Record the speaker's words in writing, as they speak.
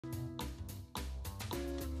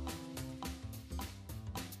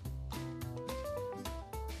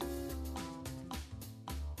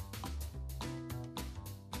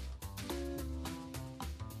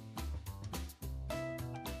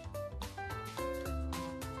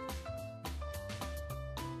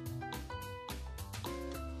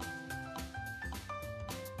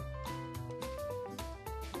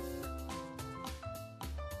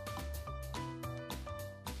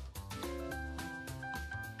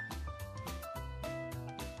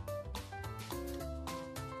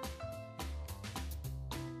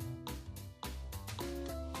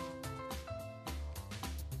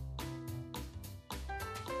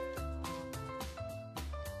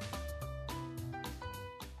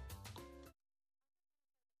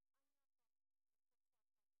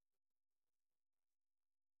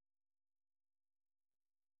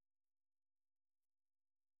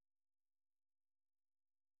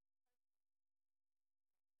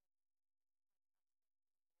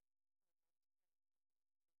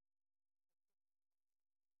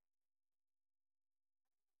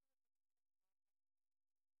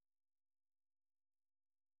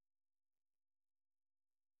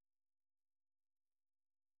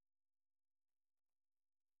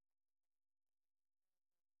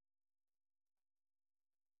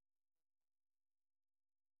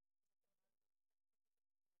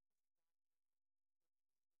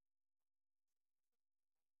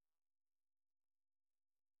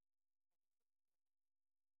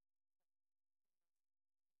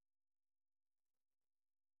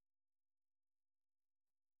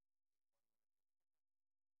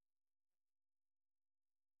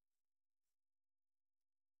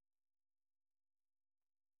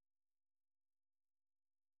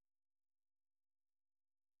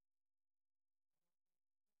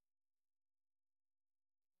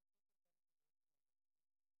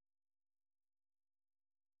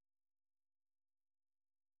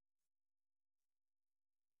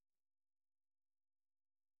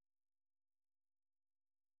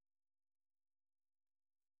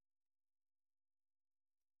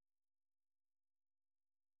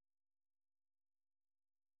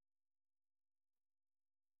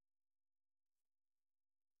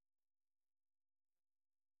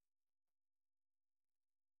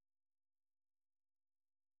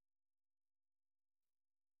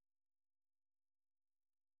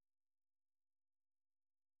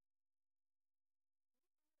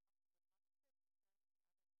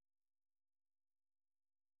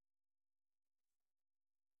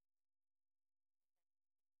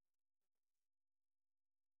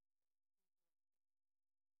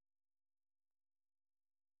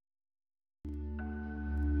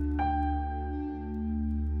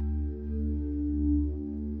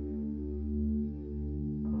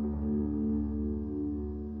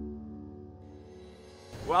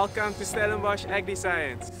Welcome to Stellenbosch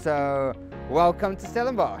AgriScience. So, welcome to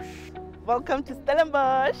Stellenbosch. Welcome to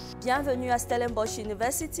Stellenbosch. Bienvenue à Stellenbosch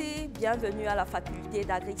University, bienvenue à la faculté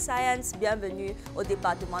d'AgriSciences, bienvenue au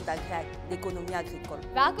département d'économie agricole.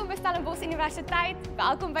 Welkom bij Stellenbosch Universiteit,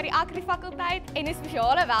 welkom bij de Agri-fakulteit en een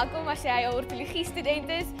speciale welkom als jij een hortologie-student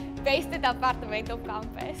is, beste departement op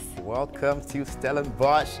campus. Welcome to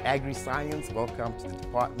Stellenbosch AgriScience, welcome to the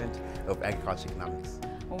Department of Agricultural Economics.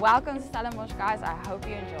 Welcome to Stellenbosch, guys, I hope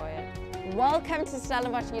you enjoy it. Welcome to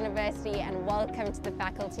Stellenbosch University and welcome to the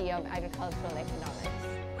Faculty of Agricultural Economics.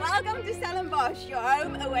 Welcome to Stellenbosch, your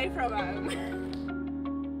home away from home.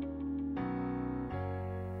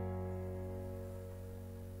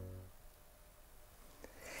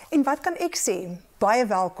 En wat kan ek sê? Baie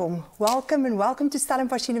welkom. Welcome and welcome to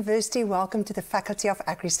Stellenbosch University. Welcome to the Faculty of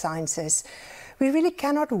AgriSciences. We really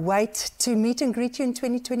cannot wait to meet and greet you in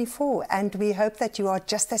 2024, and we hope that you are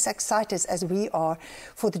just as excited as we are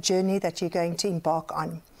for the journey that you're going to embark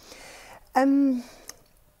on.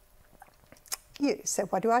 So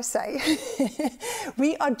what do I say?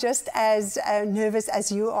 We are just as nervous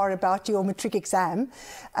as you are about your matric exam.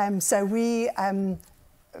 So we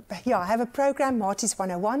I have a program,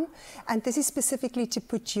 Maties101, and this is specifically to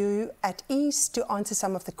put you at ease, to answer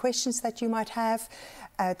some of the questions that you might have,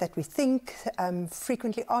 that we think,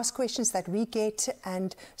 frequently asked questions that we get.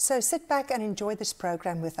 And so sit back and enjoy this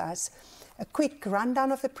program with us. A quick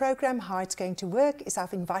rundown of the program, how it's going to work, is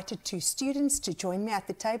I've invited 2 students to join me at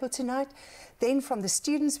the table tonight. Then from the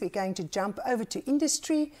students, we're going to jump over to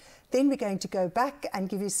industry. Then we're going to go back and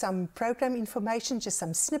give you some program information, just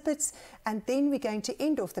some snippets. And then we're going to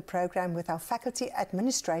end off the program with our faculty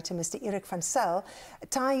administrator, Mr. Erik van Zyl,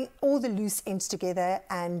 tying all the loose ends together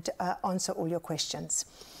and answer all your questions.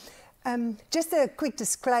 Just a quick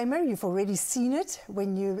disclaimer, you've already seen it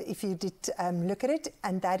if you did look at it,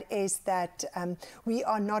 and that is that we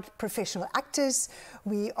are not professional actors.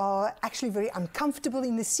 We are actually very uncomfortable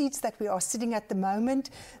in the seats that we are sitting at the moment.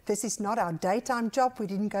 This is not our daytime job. We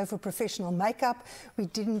didn't go for professional makeup. We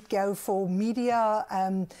didn't go for media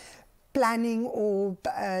planning or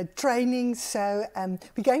training, so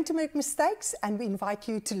we're going to make mistakes and we invite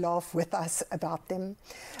you to laugh with us about them.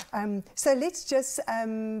 So let's just,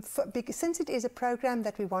 since it is a program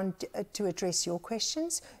that we want to address your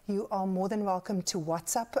questions, you are more than welcome to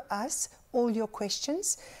WhatsApp us all your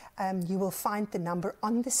questions. You will find the number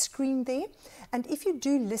on the screen there. And if you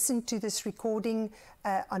do listen to this recording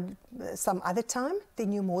on some other time,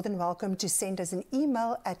 then you're more than welcome to send us an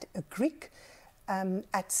email at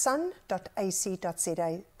at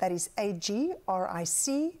sun.ac.za. That is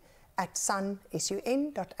agric at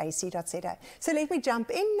sun.ac.za. So let me jump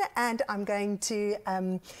in, and I'm going to,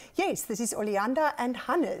 yes, this is Oleander and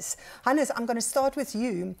Hannes. Hannes, I'm going to start with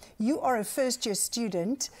you. You are a first-year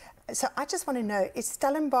student, so I just want to know, is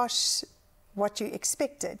Stellenbosch what you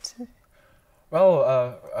expected?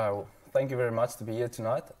 Well, thank you very much to be here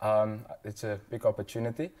tonight. It's a big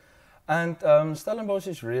opportunity. And Stellenbosch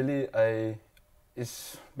is really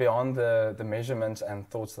is beyond the measurements and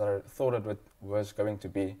thoughts that I thought it was going to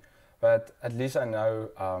be. But at least I know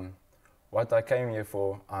what I came here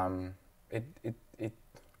for. It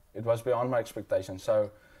was beyond my expectations.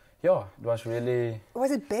 So yeah, it was really.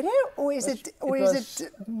 Was it better, or is it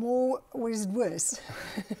more, or is it worse?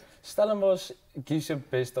 Stellenbosch gives you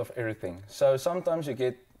best of everything. So sometimes you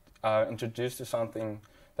get introduced to something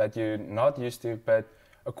that you're not used to, but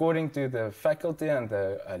according to the faculty and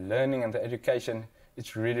the learning and the education,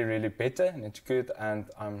 it's really, really better and it's good, and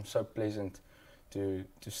I'm so pleasant to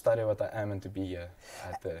study what I am and to be here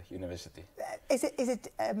at the university.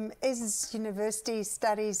 Is university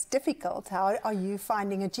studies difficult? How are you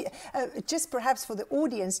finding it? Just perhaps for the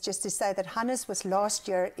audience, just to say that Hannes was last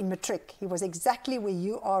year in matric. He was exactly where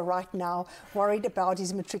you are right now, worried about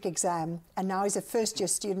his matric exam, and now he's a first-year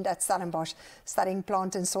student at Stellenbosch studying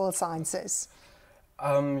plant and soil sciences.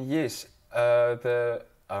 Yes, the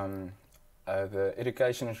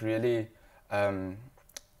education is really,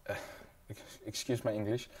 excuse my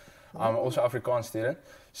English, I'm also Afrikaans student,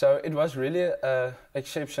 so it was really an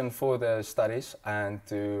exception for the studies, and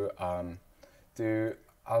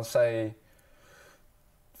I'll say,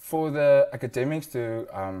 for the academics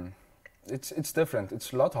it's different.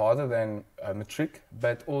 It's a lot harder than matric,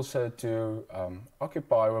 but also to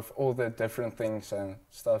occupy with all the different things and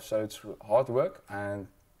stuff. So it's hard work and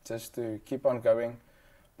just to keep on going,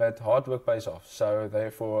 but hard work pays off. So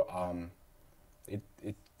therefore, it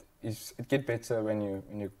gets better when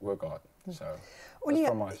you work hard. So that's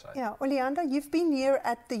from my side. Yeah, Oleander, you've been here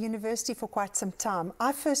at the university for quite some time.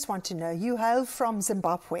 I first want to know, you hail from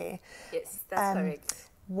Zimbabwe. Yes, that's correct.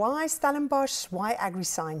 Why Stellenbosch? Why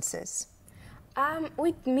AgriSciences?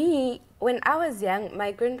 With me, when I was young,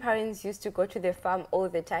 my grandparents used to go to the farm all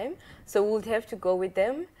the time, so we would have to go with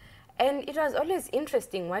them. And it was always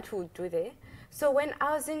interesting what we would do there. So when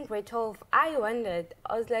I was in grade 12, I wondered,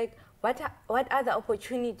 I was like, what other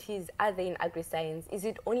opportunities are there in agri-science? Is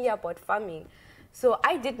it only about farming? So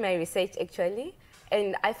I did my research actually,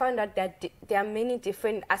 and I found out that there are many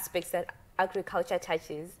different aspects that agriculture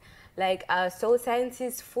touches, like soil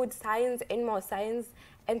sciences, food science, animal science,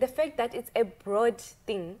 and the fact that it's a broad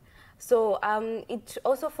thing. So it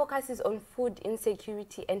also focuses on food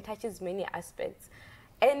insecurity and touches many aspects.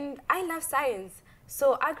 And I love science.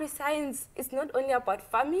 So agri-science is not only about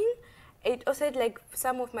farming, it also had like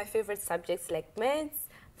some of my favorite subjects like maths,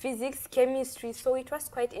 physics, chemistry, so it was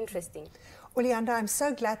quite interesting. Oleander, I'm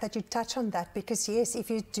so glad that you touch on that because yes, if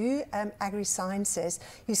you do AgriSciences,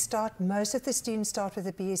 most of the students start with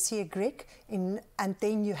a BSc Agric and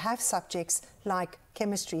then you have subjects like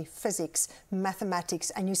chemistry, physics, mathematics,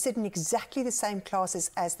 and you sit in exactly the same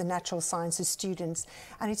classes as the natural sciences students.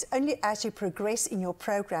 And it's only as you progress in your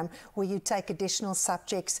program where you take additional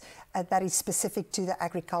subjects that is specific to the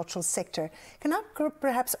agricultural sector. Can I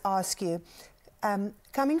perhaps ask you,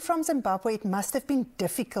 coming from Zimbabwe, it must have been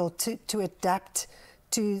difficult to adapt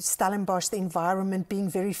to Stellenbosch, the environment being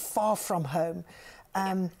very far from home.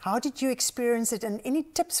 How did you experience it, and any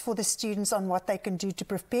tips for the students on what they can do to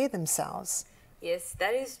prepare themselves? Yes,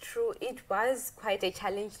 that is true. It was quite a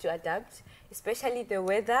challenge to adapt, especially the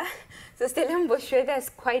weather. So Stellenbosch weather is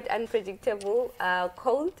quite unpredictable,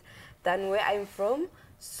 cold than where I'm from.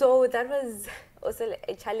 So that was also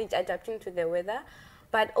a challenge adapting to the weather.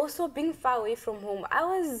 But also being far away from home, I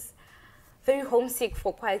was very homesick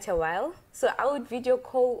for quite a while. So I would video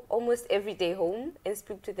call almost every day home and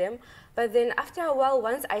speak to them. But then after a while,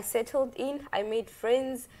 once I settled in, I made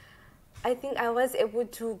friends, I think I was able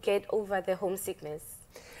to get over the homesickness.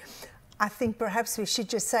 I think perhaps we should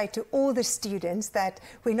just say to all the students that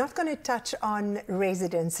we're not going to touch on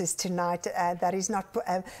residences tonight. That is not,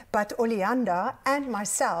 but Oleander and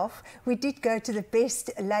myself, we did go to the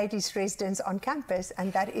best ladies' residence on campus,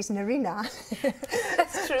 and that is Narina.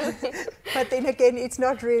 That's true. But then again, it's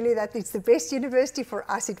not really that it's the best university. For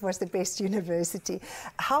us, it was the best university.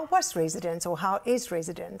 How was residence, or how is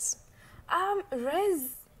residence?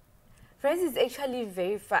 Res is actually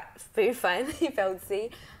very fun, if I would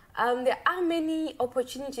say. There are many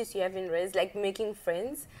opportunities you have in res, like making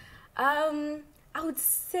friends. I would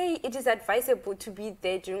say it is advisable to be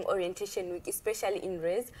there during orientation week, especially in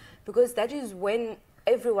res, because that is when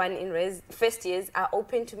everyone in res first years are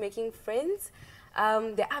open to making friends.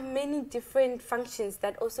 There are many different functions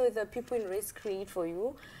that also the people in res create for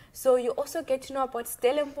you. So you also get to know about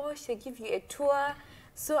Stellenbosch, they give you a tour.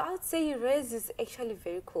 So I would say res is actually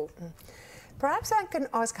very cool. Perhaps I can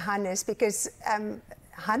ask Hannes, because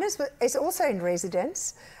Hannes is also in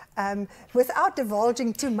residence. Without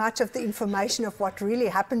divulging too much of the information of what really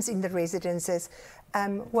happens in the residences,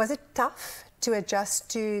 was it tough to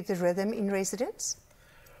adjust to the rhythm in residence?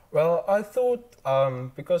 Well, I thought,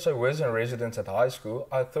 because I was in residence at high school,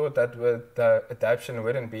 I thought that the adaptation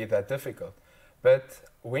wouldn't be that difficult. But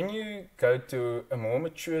when you go to a more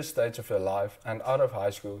mature stage of your life and out of high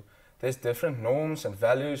school, there's different norms and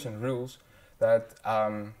values and rules that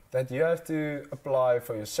you have to apply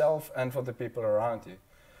for yourself and for the people around you.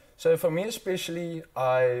 So for me especially,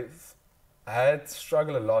 I had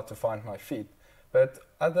struggled a lot to find my feet. But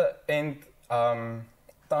at the end, time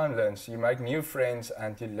learns. You make new friends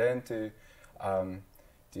and you learn to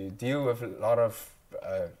deal with a lot of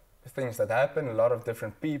things that happen, a lot of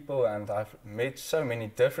different people, and I've met so many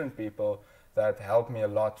different people that helped me a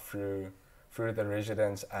lot through the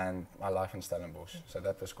residence and my life in Stellenbosch. So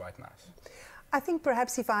that was quite nice. I think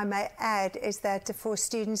perhaps if I may add is that for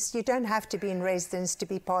students, you don't have to be in residence to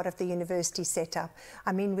be part of the university setup.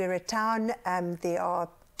 I mean, we're a town, there are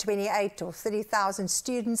 28 or 30,000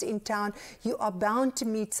 students in town. You are bound to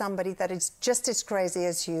meet somebody that is just as crazy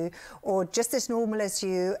as you or just as normal as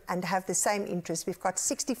you and have the same interests. We've got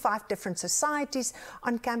 65 different societies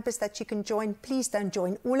on campus that you can join. Please don't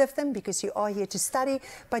join all of them because you are here to study,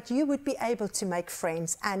 but you would be able to make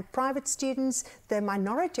friends. And private students, the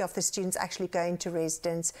minority of the students actually go into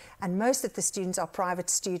residence, and most of the students are private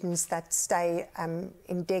students that stay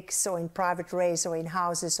in decks or in private res or in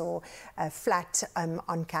houses or flat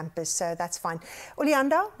on campus, so that's fine.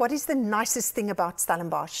 Oleander, what is the nicest thing about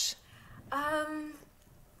Stellenbosch?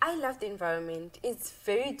 I love the environment. It's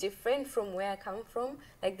very different from where I come from.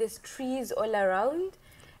 Like there's trees all around.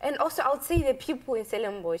 And also I would say the people in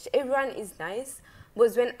Stellenbosch, everyone is nice.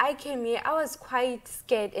 Because when I came here, I was quite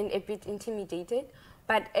scared and a bit intimidated.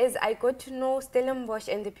 But as I got to know Stellenbosch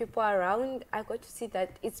and the people around, I got to see that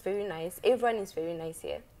it's very nice. Everyone is very nice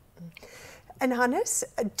here. And Hannes,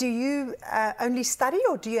 do you only study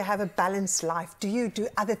or do you have a balanced life? Do you do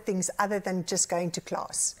other things other than just going to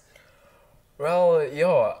class? Well,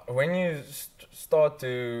 yeah, when you start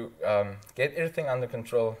to get everything under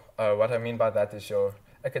control, what I mean by that is your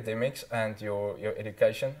academics and your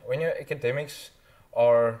education. When your academics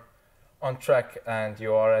are on track and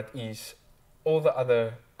you are at ease, all the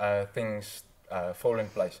other things fall in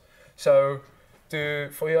place. So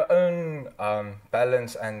for your own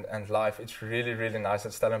balance and life, it's really, really nice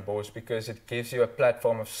at Stellenbosch because it gives you a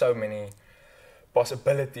platform of so many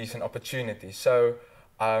possibilities and opportunities. So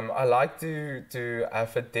I like to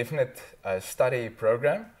have a definite study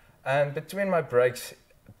program, and between my breaks,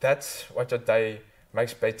 that's what your day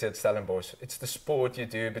makes better at Stellenbosch. It's the sport you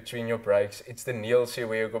do between your breaks, it's the meals here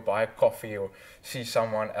where you go buy a coffee or see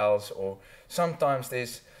someone else, or sometimes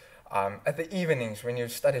there's at the evenings when you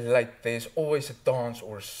study late, there's always a dance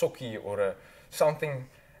or a sokkie or something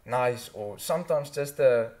nice, or sometimes just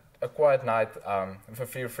a quiet night with a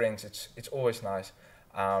few friends. It's always nice.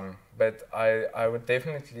 But I would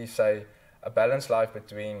definitely say a balanced life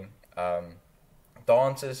between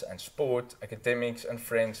dances and sport, academics and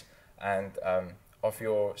friends, and of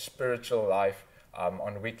your spiritual life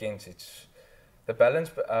on weekends. It's the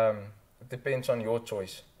balance depends on your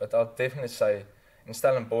choice, but I'll definitely say in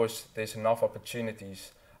Stellenbosch there's enough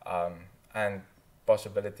opportunities and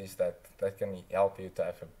possibilities that can help you to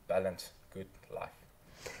have a balanced, good life.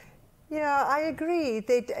 Yeah, I agree.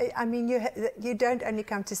 That, I mean, you don't only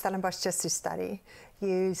come to Stellenbosch just to study.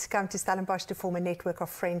 You come to Stellenbosch to form a network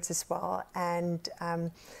of friends as well. And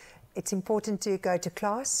it's important to go to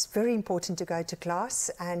class, very important to go to class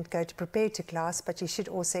and go to prepare to class, but you should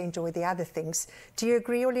also enjoy the other things. Do you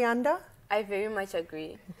agree, Oleander? I very much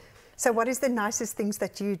agree. So what is the nicest things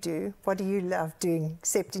that you do? What do you love doing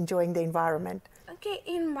except enjoying the environment? Okay,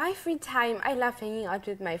 in my free time, I love hanging out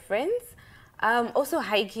with my friends. Also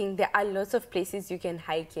hiking. There are lots of places you can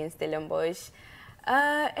hike in Stellenbosch.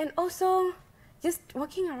 And also just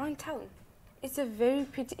walking around town. It's a very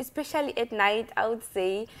pretty, especially at night, I would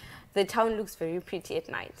say the town looks very pretty at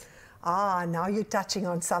night. Ah, now you're touching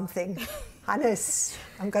on something. Hannes,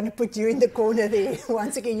 I'm going to put you in the corner there.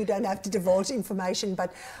 Once again, you don't have to divulge information,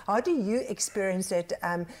 but how do you experience it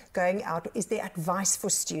going out? Is there advice for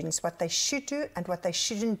students, what they should do and what they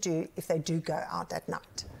shouldn't do if they do go out at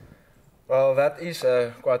night? Well, that is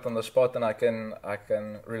quite on the spot, and I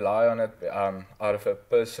can rely on it out of a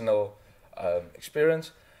personal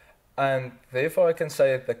experience. And therefore I can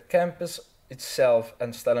say that the campus itself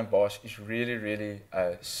and Stellenbosch is really, really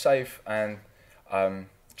safe and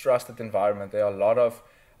trusted environment. There are a lot of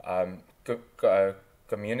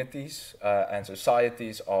communities and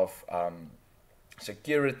societies of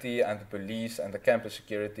security and the police and the campus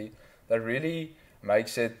security that really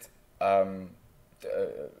makes it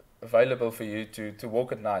available for you to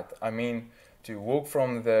walk at night. I mean, to walk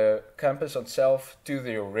from the campus itself to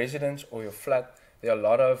your residence or your flat, there are a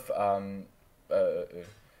lot of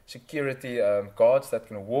security guards that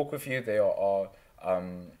can walk with you. There are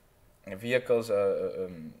vehicles,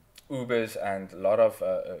 Ubers, and a lot of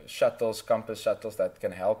shuttles, campus shuttles that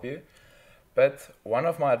can help you. But one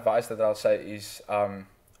of my advice that I'll say is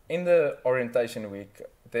in the orientation week,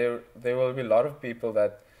 there will be a lot of people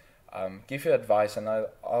that give you advice, and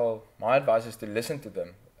my advice is to listen to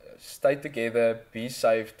them. Stay together, be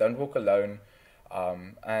safe, don't walk alone,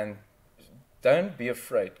 and don't be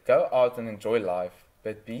afraid. Go out and enjoy life,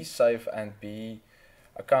 but be safe and be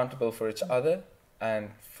accountable for each other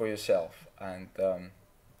and for yourself. And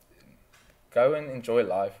go and enjoy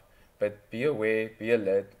life, but be aware, be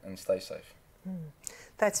alert, and stay safe.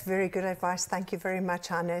 That's very good advice. Thank you very much,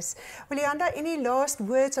 Hannes. Oleander, any last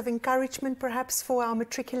words of encouragement perhaps for our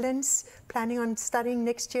matriculants planning on studying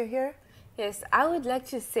next year here? Yes, I would like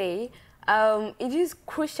to say it is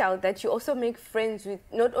crucial that you also make friends with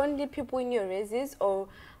not only people in your resis or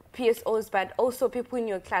PSOs, but also people in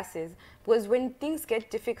your classes. Because when things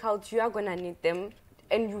get difficult, you are going to need them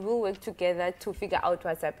and you will work together to figure out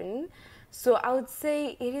what's happening. So I would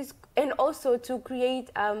say it is, and also to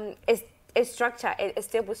create a structure, a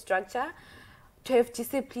stable structure, to have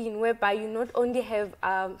discipline whereby you not only have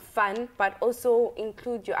fun, but also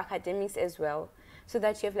include your academics as well, so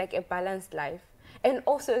that you have like a balanced life. And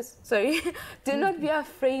also, sorry, do not be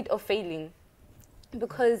afraid of failing.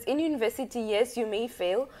 Because in university, yes, you may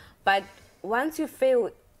fail, but once you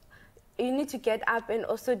fail, you need to get up and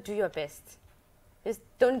also do your best. Just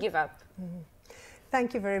don't give up.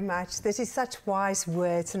 Thank you very much. This is such wise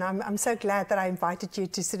words, and I'm so glad that I invited you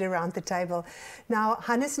to sit around the table. Now,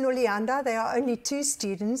 Hannes and Oleander, they are only 2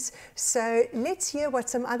 students, so let's hear what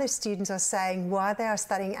some other students are saying, why they are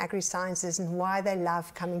studying AgriSciences and why they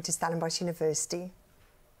love coming to Stellenbosch University.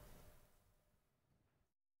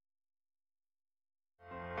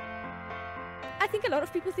 I think a lot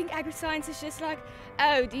of people think AgriScience is just like,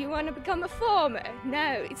 oh, do you want to become a farmer?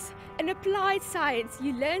 No, it's an applied science.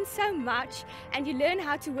 You learn so much and you learn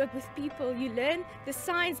how to work with people. You learn the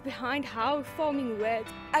science behind how farming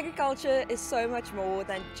works. Agriculture is so much more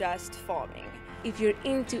than just farming. If you're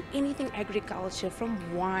into anything agriculture, from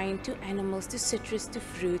wine to animals to citrus to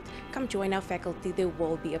fruit, come join our faculty. There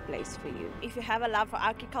will be a place for you. If you have a love for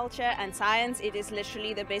agriculture and science, it is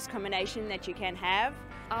literally the best combination that you can have.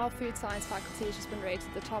 Our food science faculty has just been rated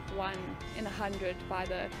the top 1 in 100 by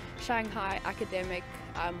the Shanghai Academic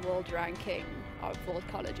World Ranking of World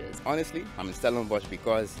Colleges. Honestly, I'm in Stellenbosch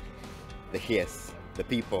because the yes, the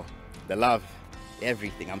people, the love,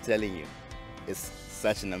 everything, I'm telling you, it's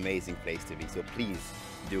such an amazing place to be. So please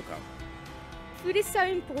do come. Food is so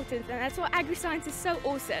important, and that's why AgriScience is so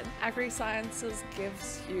awesome. AgriSciences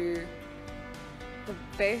gives you the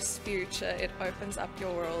best future. It opens up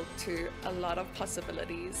your world to a lot of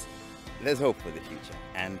possibilities. There's hope for the future,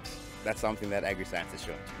 and that's something that AgriScience has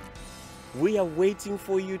shown. We are waiting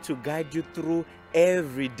for you to guide you through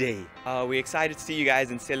every day. We're excited to see you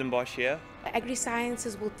guys in Stellenbosch here.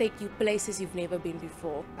 AgriSciences will take you places you've never been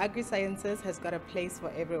before. AgriSciences has got a place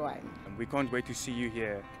for everyone. And we can't wait to see you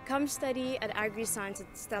here. Come study at AgriScience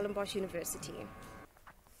at Stellenbosch University.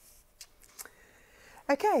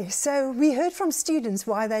 Okay, so we heard from students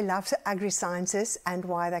why they love AgriSciences and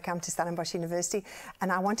why they come to Stellenbosch University,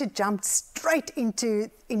 and I want to jump straight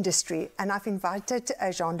into industry, and I've invited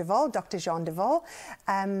Jean de Waal, Dr. Jean de Waal.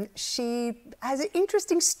 She has an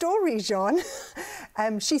interesting story, Jean.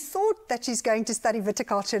 She thought that she's going to study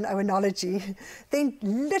viticulture and oenology, then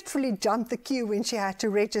literally jumped the queue when she had to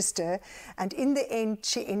register, and in the end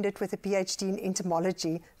she ended with a PhD in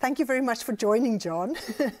entomology. Thank you very much for joining, John.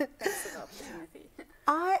 Thanks for the opportunity.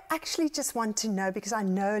 I actually just want to know, because I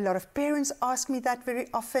know a lot of parents ask me that very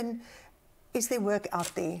often, is there work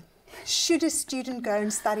out there? Should a student go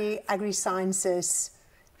and study AgriSciences?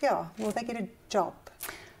 Yeah, will they get a job?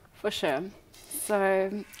 For sure.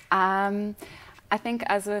 So I think,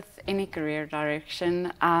 as with any career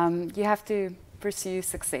direction, you have to pursue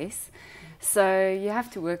success. So you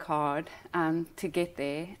have to work hard to get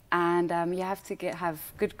there, and you have to have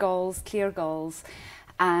good goals, clear goals,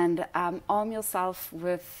 and arm yourself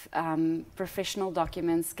with professional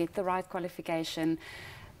documents, get the right qualification,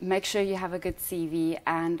 make sure you have a good CV,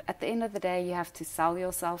 and at the end of the day you have to sell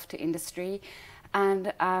yourself to industry.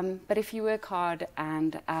 And but if you work hard,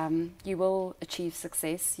 and you will achieve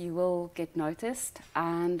success, you will get noticed,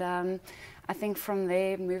 and I think from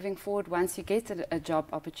there, moving forward, once you get a job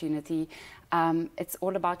opportunity, it's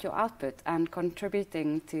all about your output and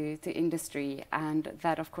contributing to industry, and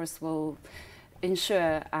that of course will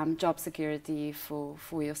ensure job security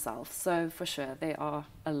for yourself. So for sure, there are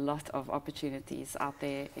a lot of opportunities out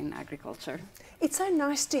there in agriculture. It's so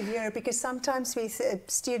nice to hear, because sometimes we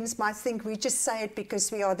students might think we just say it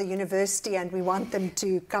because we are the university and we want them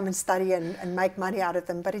to come and study and make money out of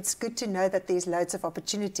them, but it's good to know that there's loads of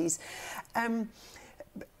opportunities.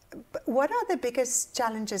 What are the biggest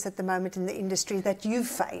challenges at the moment in the industry that you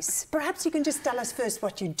face? Perhaps you can just tell us first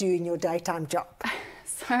what you do in your daytime job.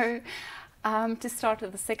 So, to start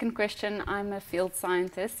with the second question, I'm a field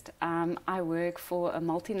scientist. I work for a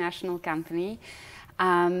multinational company.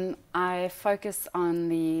 I focus on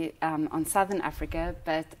Southern Africa,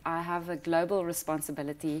 but I have a global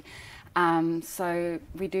responsibility. So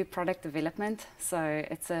we do product development. So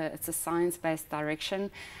it's a science-based direction,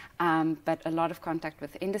 but a lot of contact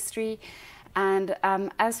with industry. And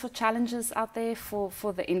as for challenges out there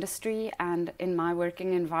for the industry and in my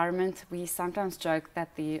working environment, we sometimes joke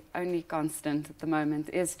that the only constant at the moment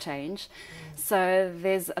is change. So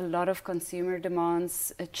there's a lot of consumer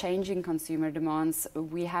demands, changing consumer demands.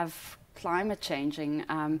 We have climate changing.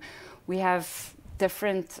 We have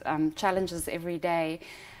different challenges every day.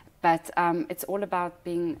 But it's all about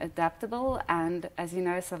being adaptable, and as you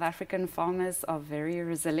know, South African farmers are very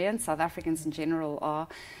resilient. South Africans in general are.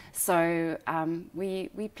 So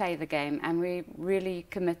we play the game, and we're really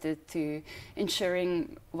committed to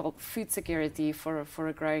ensuring, well, food security for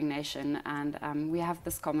a growing nation. And we have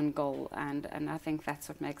this common goal, and I think that's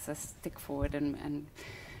what makes us stick forward and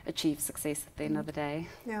achieve success at the end of the day.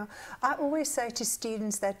 Yeah, I always say to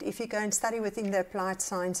students that if you go and study within the applied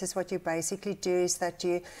sciences, what you basically do is that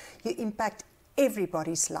you impact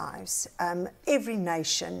everybody's lives, every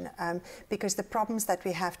nation, because the problems that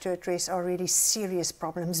we have to address are really serious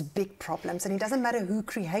problems, big problems, and it doesn't matter who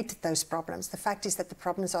created those problems. The fact is that the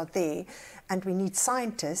problems are there, and we need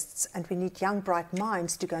scientists and we need young, bright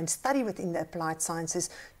minds to go and study within the applied sciences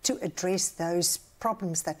to address those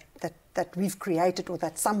problems that we've created or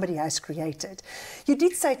that somebody has created. You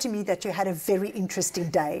did say to me that you had a very interesting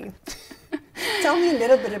day. Tell me a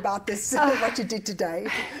little bit about this, what you did today.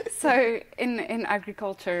 So in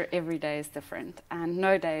agriculture, every day is different and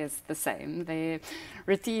no day is the same. The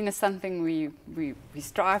routine is something we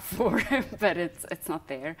strive for, but it's not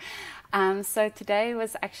there. So today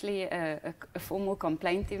was actually a formal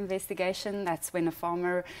complaint investigation. That's when a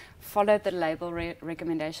farmer followed the label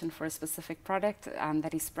recommendation for a specific product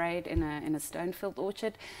that he sprayed in a Stonefield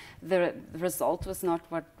orchard. The result was not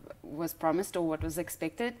what was promised or what was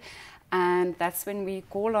expected. And that's when we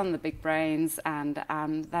call on the big brains, and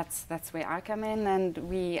that's where I come in. And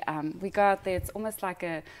we go out there. It's almost like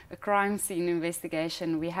a crime scene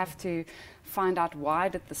investigation. We have to find out why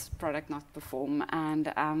did this product not perform,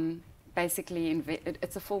 and basically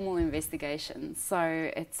it's a formal investigation.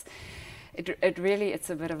 So it really it's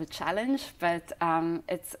a bit of a challenge, but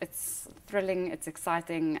it's thrilling, it's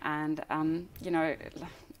exciting, and you know.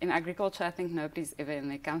 In agriculture, I think nobody's ever in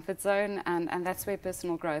their comfort zone, and that's where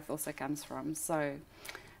personal growth also comes from. So,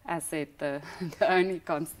 as said, the only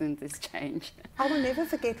constant is change. I will never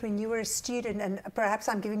forget when you were a student, and perhaps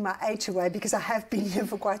I'm giving my age away because I have been here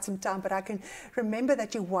for quite some time, but I can remember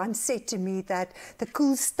that you once said to me that the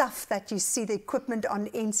cool stuff that you see, the equipment on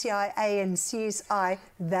NCIA and CSI,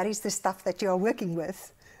 that is the stuff that you are working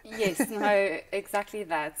with. Yes, no, exactly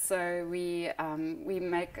that. So we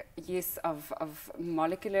make use of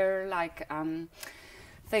molecular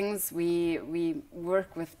things. We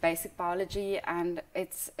work with basic biology, and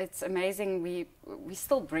it's amazing. We're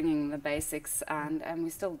still bringing the basics, and we're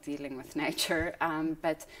still dealing with nature.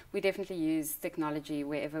 But we definitely use technology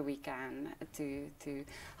wherever we can to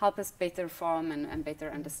help us better farm and better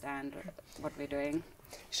understand what we're doing.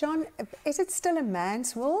 Sean, is it still a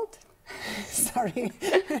man's world? Sorry.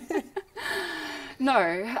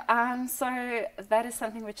 No, so that is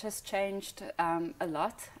something which has changed a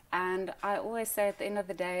lot, and I always say at the end of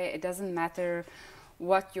the day, it doesn't matter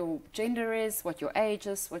what your gender is, what your age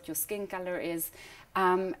is, what your skin color is.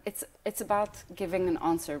 It's about giving an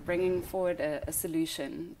answer, bringing forward a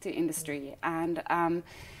solution to industry, and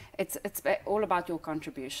it's all about your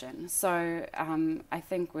contribution. So I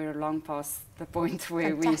think we're long past the point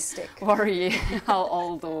where Fantastic. We worry how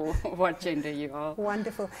old or what gender you are.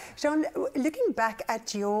 Wonderful. Jean, looking back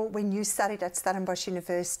at when you studied at Stellenbosch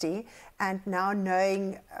University, and now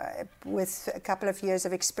knowing with a couple of years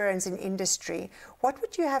of experience in industry, what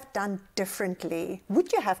would you have done differently?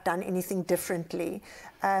 Would you have done anything differently?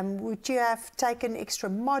 Would you have taken extra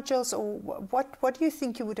modules, or what do you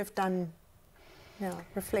think you would have done? Yeah,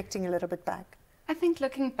 reflecting a little bit back. I think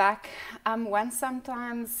looking back, one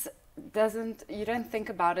sometimes you don't think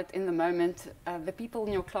about it in the moment. The people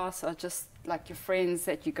in your class are just like your friends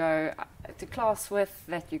that you go to class with,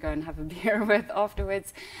 that you go and have a beer with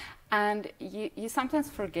afterwards. And you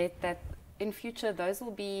sometimes forget that in future, those will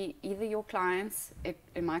be either your clients,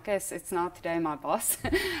 in my case, it's now today my boss,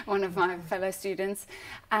 one of my fellow students,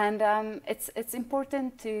 and it's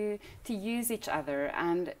important to use each other,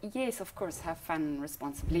 and yes, of course, have fun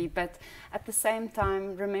responsibly, but at the same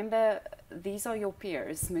time, remember, these are your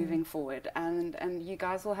peers moving forward, and you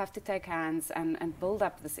guys will have to take hands and build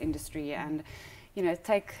up this industry, and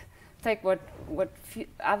take what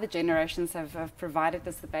other generations have provided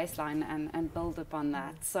as the baseline and build upon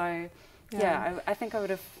that. So. Yeah, I think I would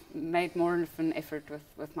have made more of an effort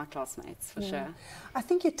with my classmates, for sure. I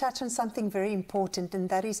think you touch on something very important, and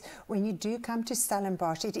that is when you do come to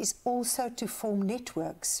Stellenbosch, it is also to form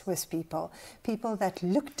networks with people that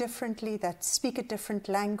look differently, that speak a different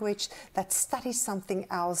language, that study something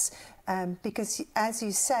else. Because as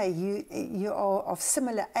you say, you are of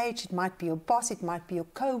similar age. It might be your boss, it might be your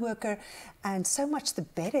co-worker, and so much the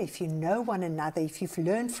better if you know one another, if you've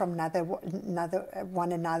learned from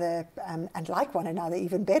one another and like one another,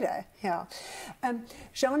 even better. Yeah.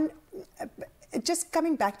 Jean, just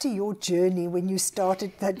coming back to your journey when you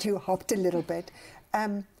started, that you hopped a little bit.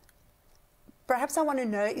 Perhaps I want to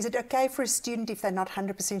know, is it okay for a student if they're not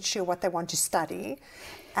 100% sure what they want to study?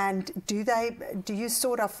 And do you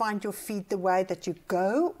sort of find your feet the way that you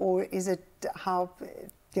go, or is it how,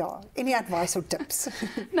 any advice or tips?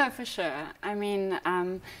 No, for sure. I mean,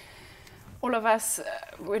 all of us,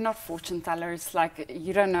 we're not fortune tellers. Like,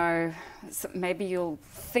 you don't know, maybe you'll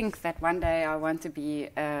think that one day I want to be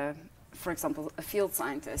a for example, a field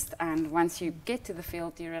scientist, and once you get to the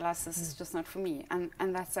field, you realize this is just not for me,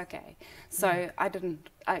 and that's okay. So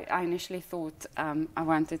I initially thought I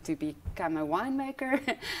wanted to become a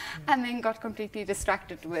winemaker, and then got completely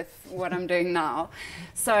distracted with what I'm doing now.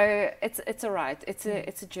 So it's all right. It's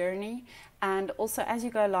a journey, and also as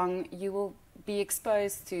you go along, you will be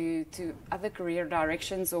exposed to other career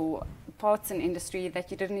directions or parts in industry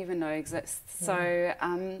that you didn't even know exist. So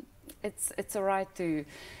it's all right to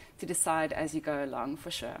decide as you go along,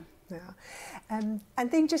 for sure. Yeah.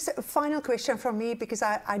 And then just a final question from me, because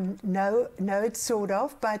I know it sort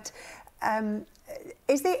of, but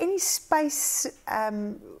is there any space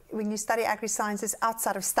when you study agri-sciences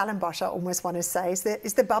outside of Stellenbosch, I almost want to say?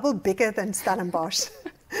 Is the bubble bigger than Stellenbosch?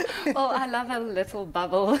 Well, I love a little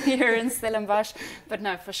bubble here in Stellenbosch, but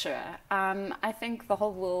no, for sure. I think the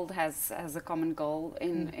whole world has a common goal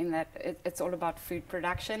in that it's all about food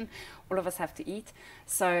production. All of us have to eat.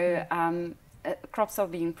 So crops are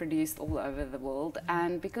being produced all over the world,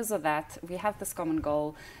 and because of that, we have this common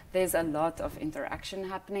goal. There's a lot of interaction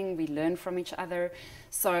happening. We learn from each other.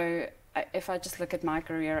 So if I just look at my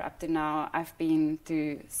career up to now, I've been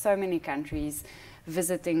to so many countries,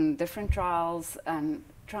 visiting different trials,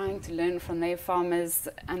 trying to learn from their farmers,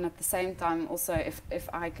 and at the same time also if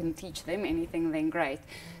I can teach them anything, then great.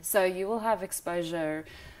 So you will have exposure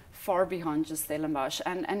far beyond just Stellenbosch,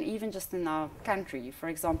 and even just in our country. For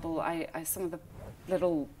example, some of the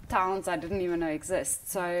little towns I didn't even know exist.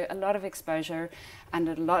 So a lot of exposure and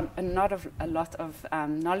a lot of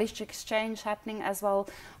knowledge exchange happening as well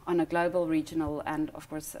on a global, regional, and of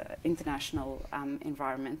course international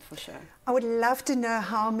environment, for sure. I would love to know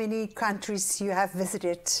how many countries you have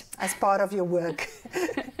visited as part of your work.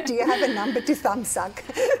 Do you have a number to thumbs up?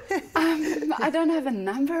 I don't have a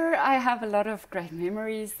number. I have a lot of great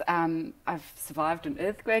memories. I've survived an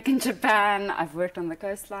earthquake in Japan. I've worked on the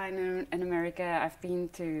coastline in America. I've been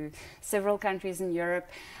to several countries in Europe,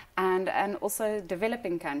 and also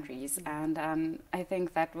developing countries. And I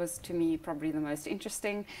think that was, to me, probably the most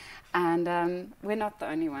interesting. And we're not the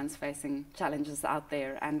only ones facing challenges out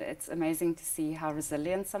there. And it's amazing to see how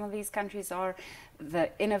resilient some of these countries are, the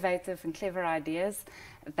innovative and clever ideas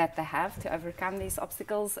that they have to overcome these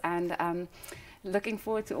obstacles. And looking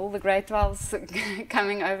forward to all the Grade 12s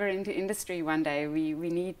coming over into industry one day. We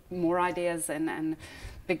need more ideas and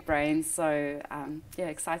big brains. So yeah,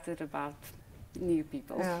 excited about new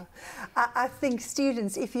people. Yeah. I think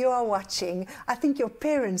students, if you are watching, I think your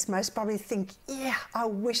parents most probably think, yeah, I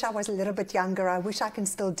wish I was a little bit younger, I wish I can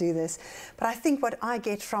still do this. But I think what I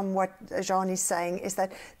get from what Jean is saying is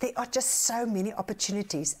that there are just so many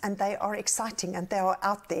opportunities, and they are exciting, and they are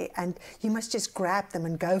out there, and you must just grab them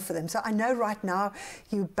and go for them. So I know right now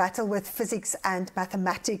you battle with physics and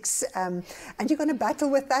mathematics, and you're going to battle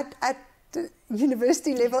with that at the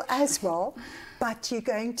university level as well, but you're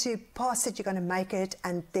going to pass it, you're going to make it,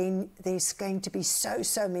 and then there's going to be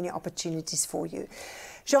so many opportunities for you.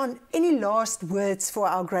 Jean, any last words for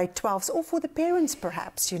our grade 12s, or for the parents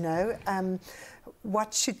perhaps, you know,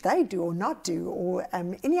 what should they do or not do, or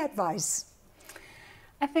any advice?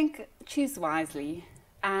 I think choose wisely.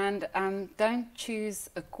 And don't choose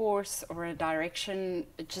a course or a direction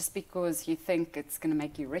just because you think it's going to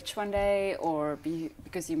make you rich one day, or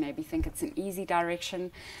because you maybe think it's an easy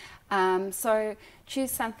direction. So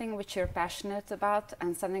choose something which you're passionate about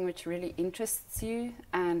and something which really interests you,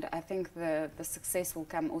 and I think the success will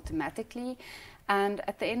come automatically. And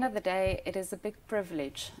at the end of the day, it is a big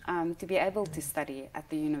privilege to be able to study at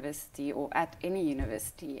the university or at any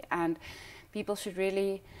university, and people should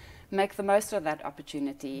really make the most of that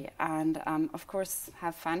opportunity, and of course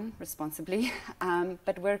have fun responsibly,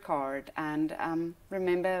 but work hard, and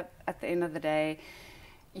remember at the end of the day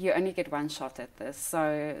you only get one shot at this,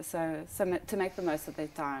 so to make the most of their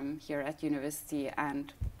time here at university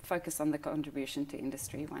and focus on the contribution to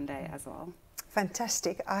industry one day as well.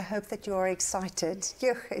 Fantastic. I hope that you are excited.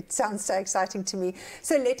 It sounds so exciting to me.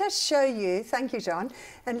 So let us show you, thank you, John,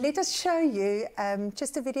 and let us show you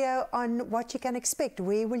just a video on what you can expect.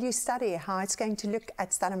 Where will you study? How it's going to look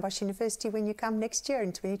at Stellenbosch University when you come next year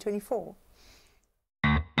in 2024.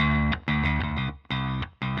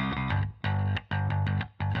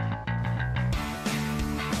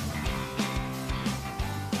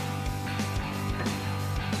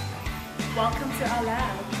 Welcome to our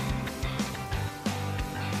lab.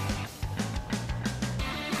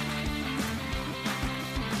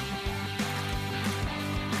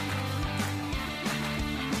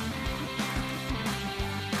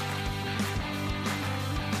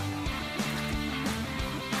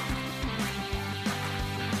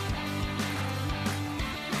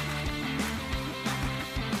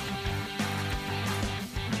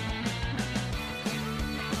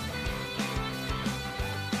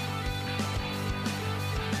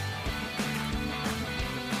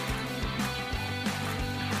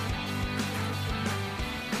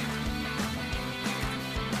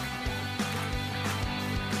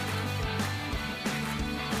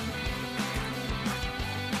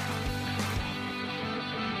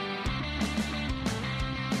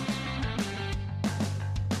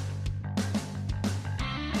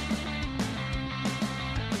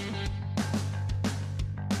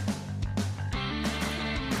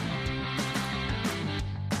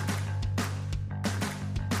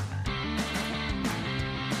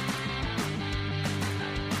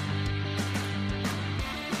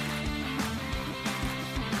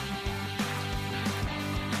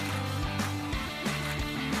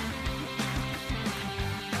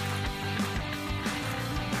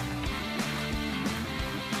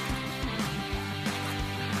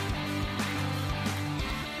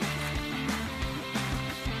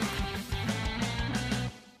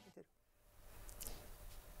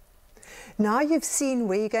 Now you've seen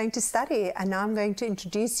where you're going to study, and now I'm going to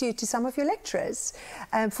introduce you to some of your lecturers.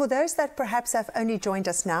 For those that perhaps have only joined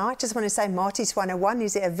us now, I just want to say Maties101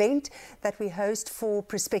 is an event that we host for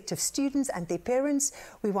prospective students and their parents.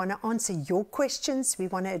 We want to answer your questions. We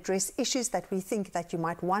want to address issues that we think that you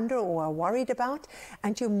might wonder or are worried about,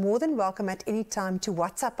 and you're more than welcome at any time to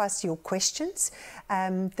WhatsApp us your questions.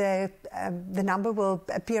 The number will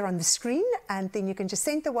appear on the screen, and then you can just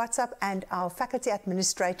send the WhatsApp, and our faculty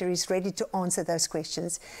administrator is ready to answer those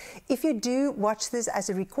questions. If you do watch this as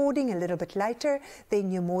a recording a little bit later, then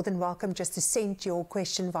you're more than welcome just to send your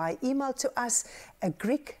question via email to us,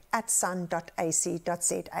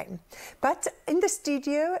 agric@sun.ac.za. But in the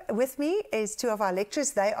studio with me is two of our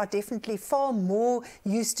lecturers. They are definitely far more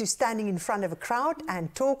used to standing in front of a crowd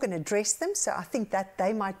and talk and address them, so I think that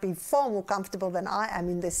they might be far more comfortable than I am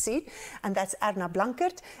in this seat, and that's Erna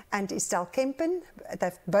Blankert and Estelle Kempen.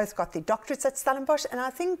 They've both got their doctorates at Stellenbosch, and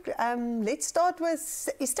I think let's start with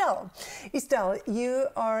Estelle. Estelle, you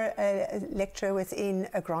are a lecturer within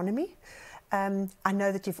agronomy. I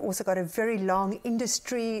know that you've also got a very long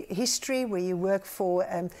industry history where you work for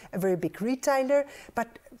a very big retailer.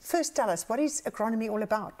 But first tell us, what is agronomy all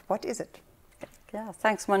about? What is it? Yeah,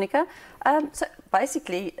 thanks, Monica. So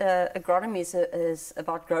basically, agronomy is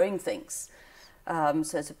about growing things.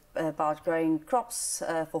 So it's about growing crops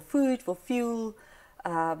for food, for fuel,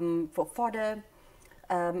 for fodder,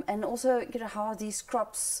 and also how these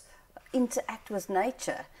crops interact with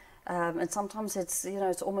nature. And sometimes it's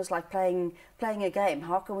it's almost like playing a game.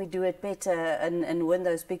 How can we do it better and win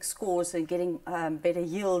those big scores and getting better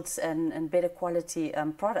yields and better quality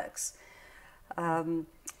products?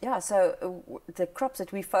 Yeah, so the crops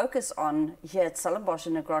that we focus on here at Stellenbosch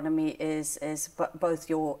in agronomy is both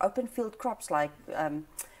your open field crops like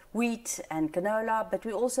wheat and canola, but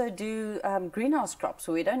we also do greenhouse crops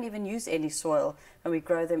where we don't even use any soil, and we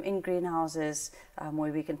grow them in greenhouses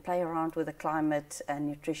where we can play around with the climate and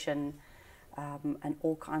nutrition and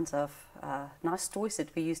all kinds of nice toys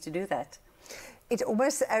that we use to do that. It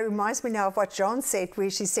almost reminds me now of what John said, where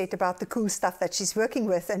she said about the cool stuff that she's working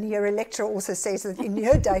with, and here a lecturer also says that in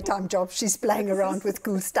her daytime job she's playing around with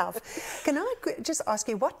cool stuff. Can I just ask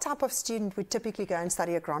you, what type of student would typically go and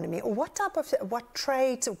study agronomy, or what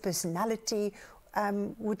traits or personality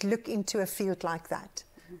would look into a field like that?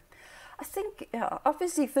 I think,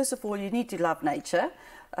 obviously, first of all, you need to love nature,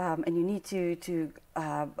 and you need to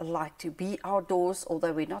like to be outdoors.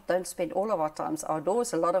 Although we don't spend all of our times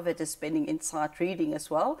outdoors, a lot of it is spending inside reading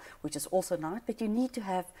as well, which is also nice. But you need to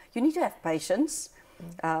have patience.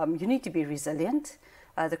 You need to be resilient.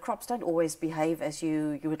 The crops don't always behave as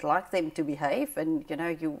you would like them to behave, and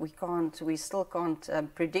we still can't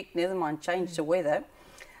predict, never mind change the weather.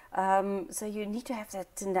 So you need to have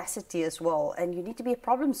that tenacity as well, and you need to be a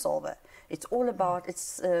problem solver. It's all about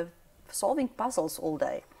solving puzzles all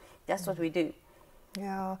day. That's what we do.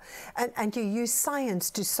 Yeah, and you use science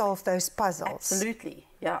to solve those puzzles. Absolutely,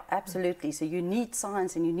 yeah, absolutely. So you need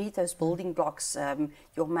science, and you need those building blocks,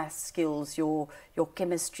 your math skills, your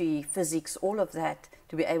chemistry, physics, all of that,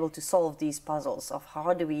 to be able to solve these puzzles of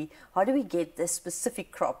how do we get this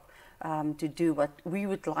specific crop to do what we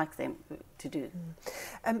would like them to do.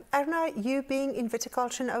 Erna, you being in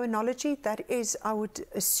viticulture and oenology, that is, I would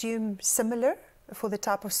assume, similar for the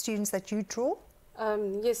type of students that you draw?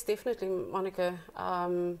 Yes, definitely, Monica.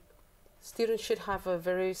 Students should have a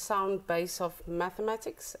very sound base of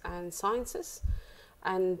mathematics and sciences,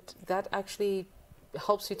 and that actually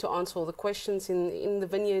helps you to answer all the questions in the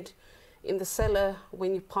vineyard, in the cellar,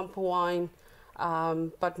 when you pump a wine,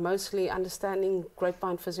 but mostly understanding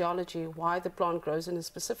grapevine physiology, why the plant grows in a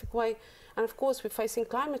specific way. And of course, we're facing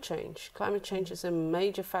climate change. Climate change is a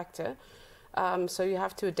major factor, so you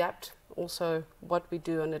have to adapt also what we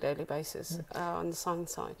do on a daily basis on the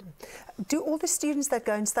science side. Do all the students that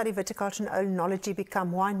go and study viticulture and oenology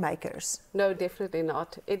become winemakers? No, definitely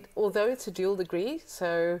not. Although it's a dual degree,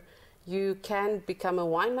 so you can become a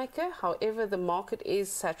winemaker, however the market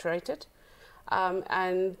is saturated.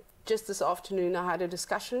 And just this afternoon I had a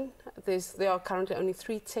discussion. There are currently only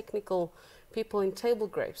 3 technical people in table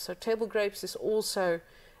grapes. So table grapes is also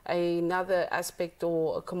another aspect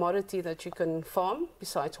or a commodity that you can farm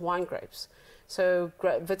besides wine grapes. So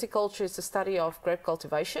viticulture is the study of grape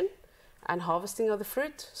cultivation and harvesting of the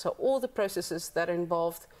fruit. So all the processes that are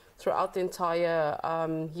involved throughout the entire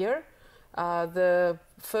year. The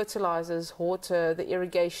fertilizers, water, the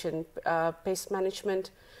irrigation, pest management,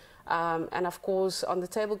 and of course on the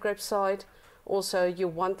table grape side also you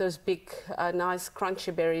want those big nice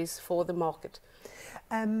crunchy berries for the market.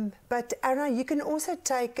 But Erna, you can also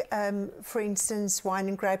take, for instance, wine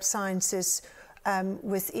and grape sciences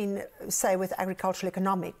within, say, with agricultural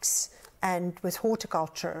economics. and with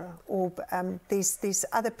horticulture, or these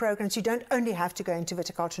other programs. You don't only have to go into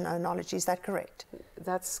viticulture and oenology, is that correct?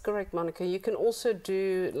 That's correct, Monica. You can also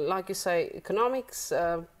do, like you say, economics,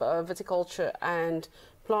 viticulture and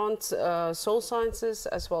plant soil sciences,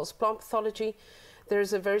 as well as plant pathology.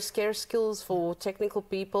 There's a very scarce skills for technical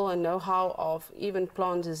people and know-how of even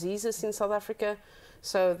plant diseases in South Africa.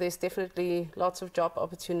 So there's definitely lots of job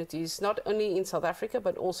opportunities, not only in South Africa,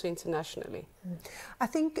 but also internationally. I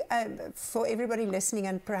think for everybody listening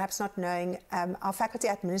and perhaps not knowing, our faculty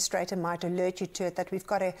administrator might alert you to it that we've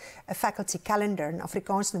got a faculty calendar, in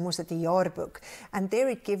Afrikaans noem ons dit die jaarboek, and there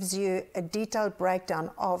it gives you a detailed breakdown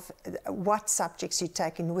of what subjects you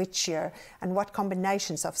take in which year and what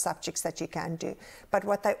combinations of subjects that you can do. But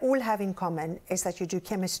what they all have in common is that you do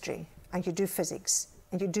chemistry and you do physics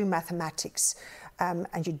and you do mathematics.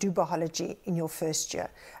 And you do biology in your first year.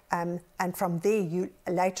 And from there,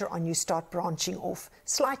 later on, you start branching off.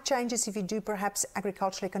 Slight changes if you do perhaps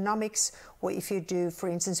agricultural economics, or if you do, for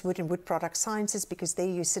instance, wood and wood product sciences, because there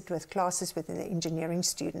you sit with classes with the engineering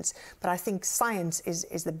students. But I think science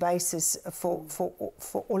is the basis for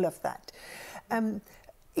all of that.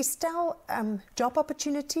 Estelle, job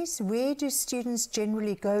opportunities, where do students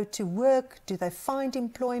generally go to work? Do they find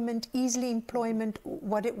employment, easily employment?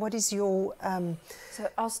 What is your... So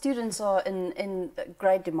our students are in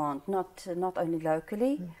great demand, not only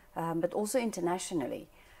locally, but also internationally.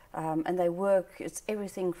 And they work, it's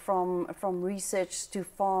everything from research to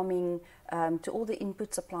farming, to all the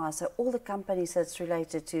input suppliers. So all the companies that's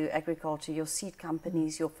related to agriculture, your seed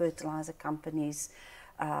companies, your fertilizer companies,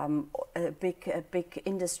 a big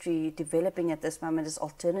industry developing at this moment is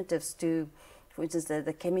alternatives to, for instance,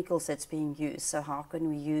 the chemicals that's being used. So how can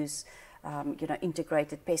we use,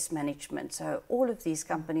 integrated pest management? So all of these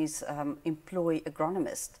companies employ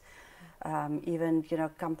agronomists. Even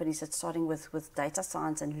companies that's starting with data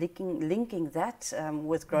science and linking that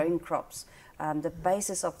with growing crops. The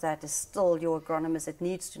basis of that is still your agronomist that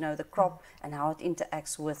needs to know the crop and how it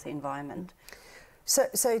interacts with the environment.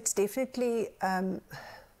 So it's definitely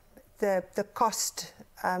the cost.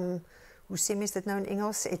 Hoe sê is dit nou in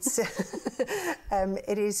Engels? It's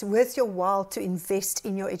it is worth your while to invest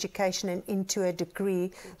in your education and into a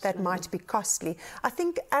degree that might be costly. I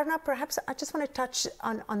think, Arna, perhaps I just want to touch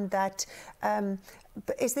on that.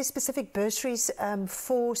 Is there specific bursaries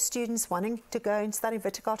for students wanting to go and study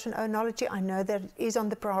viticulture and oenology? I know that it is on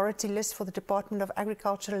the priority list for the Department of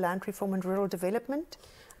Agriculture, Land Reform and Rural Development.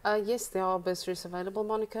 Yes, there are bursaries available,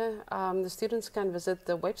 Monica. The students can visit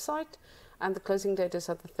the website, and the closing date is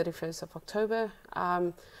at the 31st of October.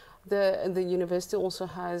 The university also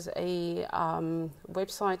has a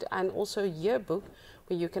website and also a yearbook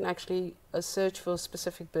where you can actually search for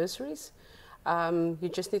specific bursaries. You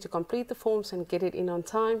just need to complete the forms and get it in on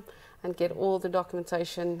time and get all the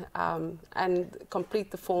documentation and complete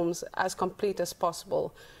the forms as complete as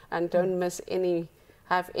possible, and don't miss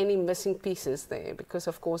have any missing pieces there, because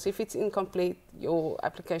of course if it's incomplete your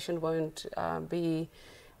application won't be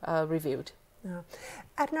reviewed. Yeah.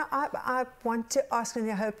 Adna, I want to ask,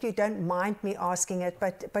 and I hope you don't mind me asking it,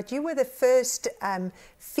 but you were the first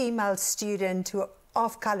female student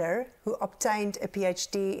of colour who obtained a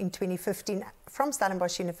PhD in 2015 from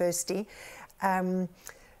Stellenbosch University. I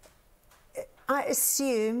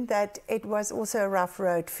assume that it was also a rough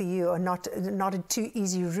road for you, or not a too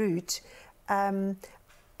easy route.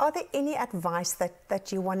 Are there any advice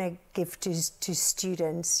that you want to give to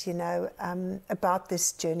students, about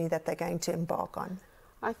this journey that they're going to embark on?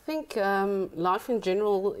 I think life in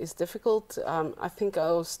general is difficult. I think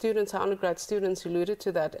our students, our undergrad students, alluded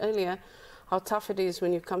to that earlier, how tough it is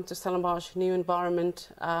when you come to Stellenbosch, new environment,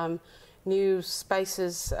 new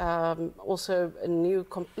spaces, also a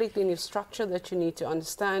completely new structure that you need to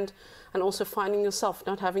understand, and also finding yourself,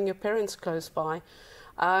 not having your parents close by.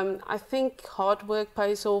 I think hard work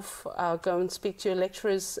pays off. Go and speak to your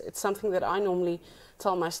lecturers. It's something that I normally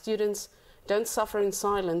tell my students. Don't suffer in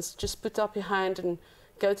silence. Just put up your hand and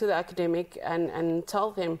go to the academic and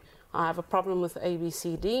tell them, I have a problem with A, B,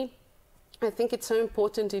 C, D. I think it's so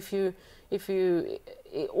important if you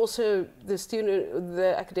also,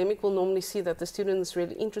 the academic will normally see that the student is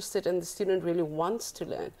really interested and the student really wants to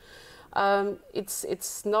learn.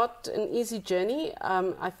 It's not an easy journey.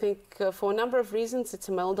 I think for a number of reasons it's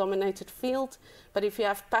a male-dominated field, but if you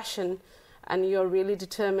have passion and you're really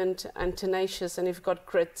determined and tenacious and you've got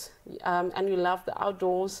grit and you love the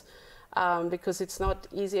outdoors, because it's not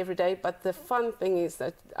easy every day, but the fun thing is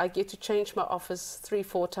that I get to change my office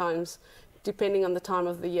 3-4 times depending on the time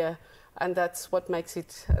of the year, and that's what makes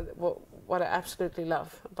it what I absolutely love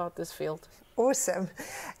about this field. Awesome.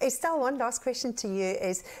 Estelle, one last question to you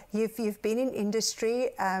is, you've been in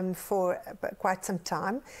industry for quite some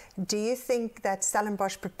time. Do you think that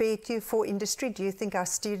Stellenbosch prepared you for industry? Do you think our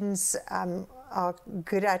students are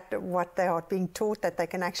good at what they are being taught, that they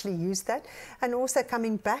can actually use that? And also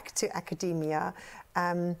coming back to academia,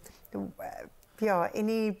 yeah,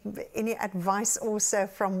 any advice also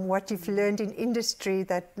from what you've learned in industry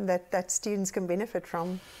that students can benefit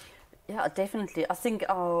from? Yeah, definitely. I think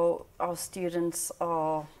our students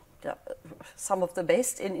are some of the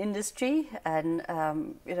best in industry, and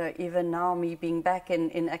you know, even now, me being back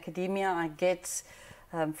in academia, I get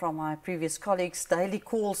from my previous colleagues daily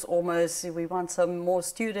calls almost. We want some more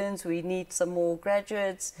students, we need some more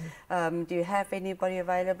graduates, do you have anybody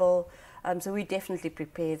available? So we definitely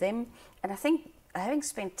prepare them. And I think, having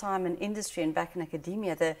spent time in industry and back in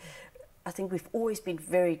academia, I think we've always been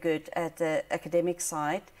very good at the academic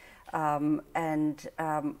side. And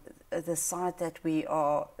the side that we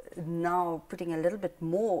are now putting a little bit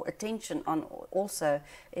more attention on also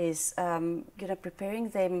is, you know, preparing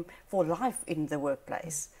them for life in the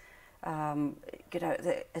workplace. You know,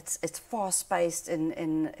 it's fast-paced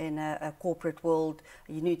in a corporate world.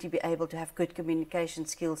 You need to be able to have good communication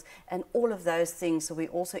skills, and all of those things. So we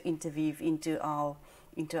also interweave into our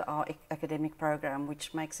academic program,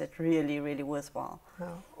 which makes it really, really worthwhile.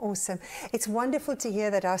 Oh, awesome. It's wonderful to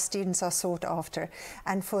hear that our students are sought after.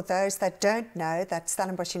 And for those that don't know, that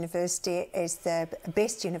Stellenbosch University is the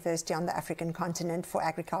best university on the African continent for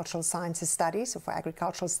agricultural sciences studies, or for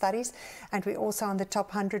agricultural studies, and we're also on the top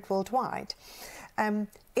 100 worldwide.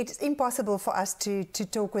 It's impossible for us to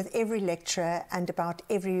talk with every lecturer and about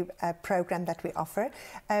every program that we offer.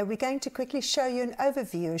 We're going to quickly show you an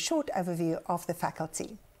overview, a short overview of the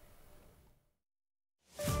faculty.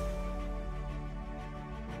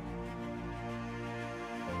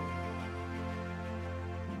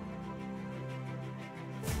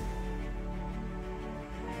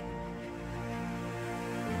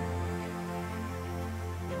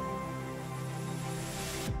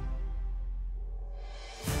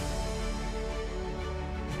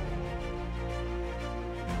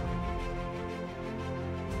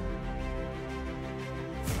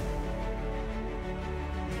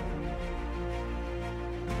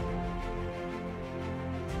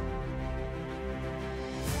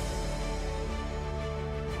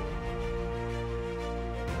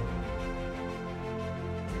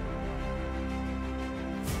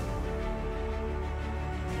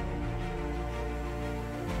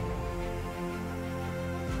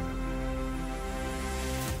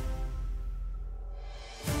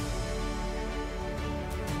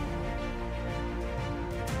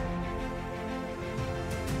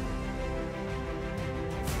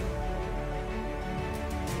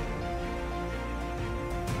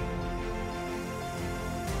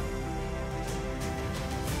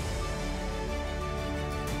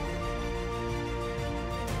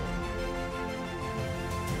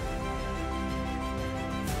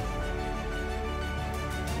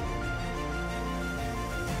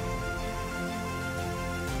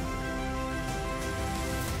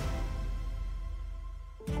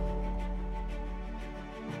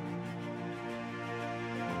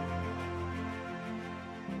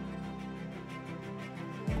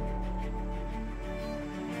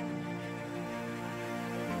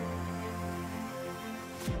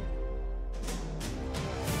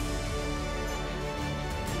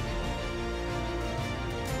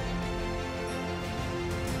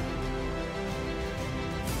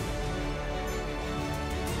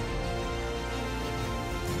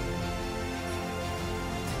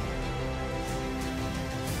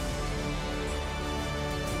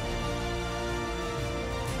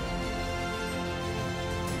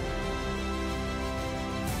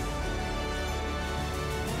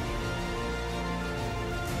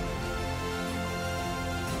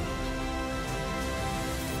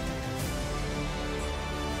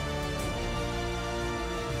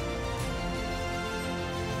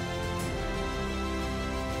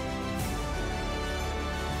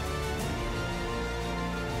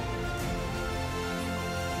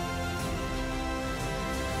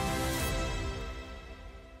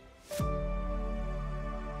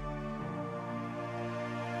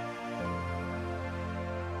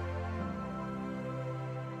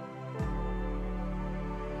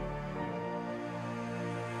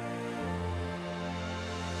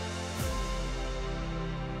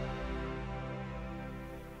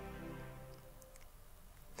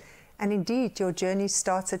 And indeed, your journey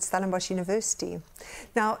starts at Stellenbosch University.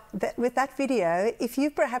 Now, with that video, if you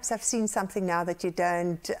perhaps have seen something now that you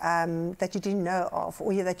don't, that you didn't know of,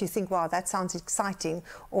 or that you think, wow, that sounds exciting,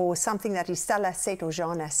 or something that Estella said or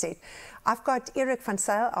Jean has said, I've got Eric van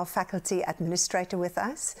Zyl, our faculty administrator, with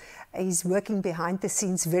us. He's working behind the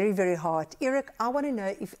scenes very, very hard. Eric, I want to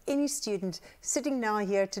know if any student sitting now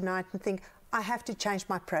here tonight and think, I have to change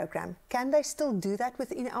my program, can they still do that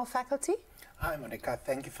within our faculty? Hi, Monica.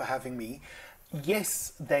 Thank you for having me.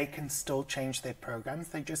 Yes, they can still change their programs.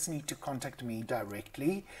 They just need to contact me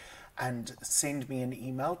directly and send me an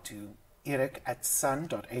email to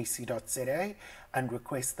eric@sun.ac.za and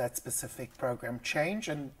request that specific program change,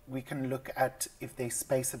 and we can look at if there's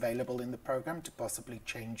space available in the program to possibly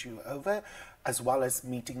change you over, as well as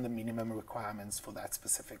meeting the minimum requirements for that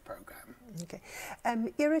specific program. Okay.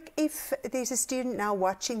 Eric, if there's a student now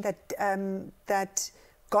watching that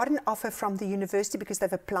got an offer from the university because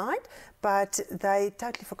they've applied, but they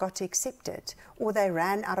totally forgot to accept it, or they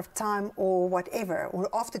ran out of time or whatever, or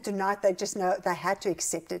after tonight they just know they had to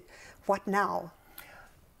accept it, what now?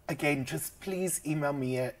 Again, just please email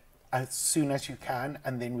me as soon as you can,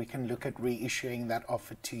 and then we can look at reissuing that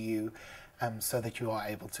offer to you so that you are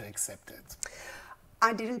able to accept it.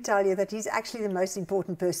 I didn't tell you that he's actually the most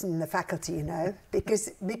important person in the faculty, you know,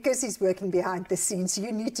 because he's working behind the scenes.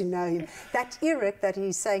 You need to know him. That Eric that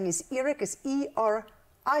he's saying is Eric, is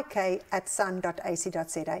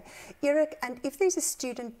ERIK@sun.ac.za. Eric, and if there's a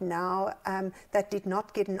student now that did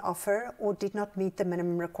not get an offer or did not meet the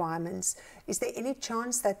minimum requirements, is there any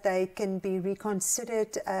chance that they can be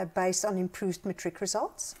reconsidered based on improved matric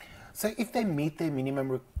results? So if they meet their minimum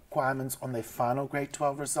requirements on their final grade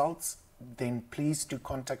 12 results, then please do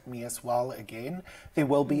contact me as well again. There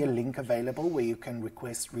will be a link available where you can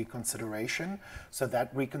request reconsideration. So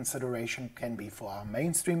that reconsideration can be for our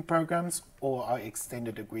mainstream programs or our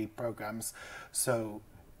extended degree programs. So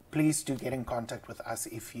please do get in contact with us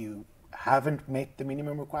if you haven't met the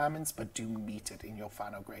minimum requirements, but do meet it in your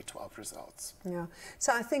final grade 12 results. Yeah.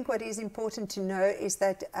 So I think what is important to know is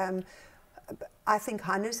that I think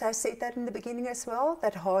Hannes has said that in the beginning as well,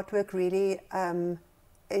 that hard work really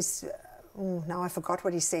is... now I forgot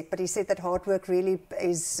what he said, but he said that hard work really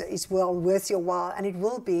is well worth your while, and it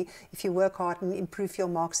will be if you work hard and improve your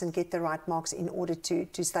marks and get the right marks in order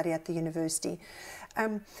to study at the university.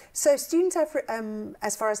 So students have,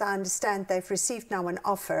 as far as I understand, they've received now an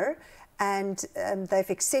offer, and they've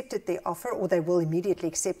accepted the offer, or they will immediately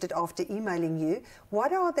accept it after emailing you.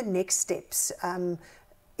 What are the next steps?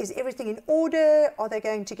 Is everything in order? Are they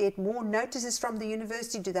going to get more notices from the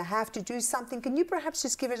university? Do they have to do something? Can you perhaps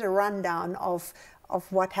just give us a rundown of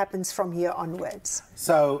what happens from here onwards?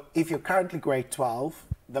 So if you're currently grade 12,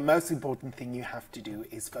 the most important thing you have to do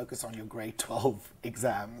is focus on your grade 12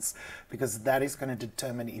 exams, because that is going to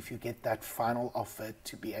determine if you get that final offer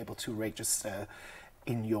to be able to register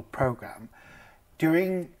in your program.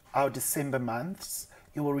 During our December months,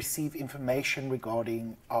 you will receive information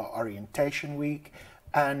regarding our orientation week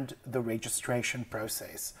and the registration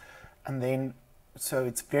process. And then, so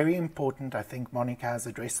it's very important, I think Monica has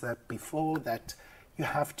addressed that before, that you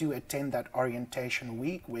have to attend that orientation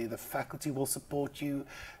week where the faculty will support you.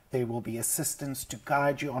 There will be assistance to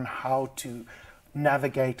guide you on how to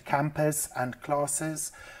navigate campus and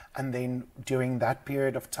classes. And then during that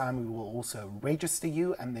period of time, we will also register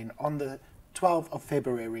you. And then on the 12th of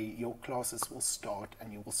February, your classes will start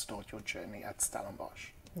and you will start your journey at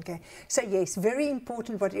Stellenbosch. Okay, so yes, very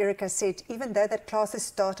important what Erica said. Even though that classes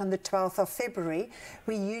start on the 12th of February,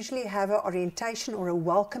 we usually have an orientation or a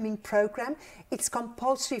welcoming program. It's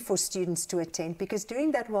compulsory for students to attend, because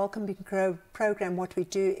during that welcoming program, what we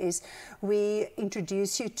do is we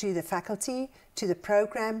introduce you to the faculty, to the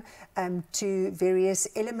program, to various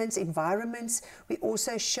elements, environments. We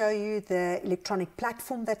also show you the electronic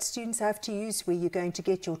platform that students have to use, where you're going to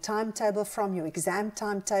get your timetable from, your exam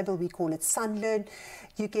timetable. We call it SunLearn.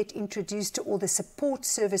 You get introduced to all the support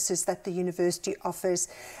services that the university offers.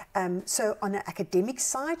 So on an academic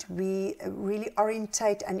side, we really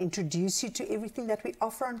orientate and introduce you to everything that we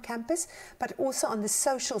offer on campus, but also on the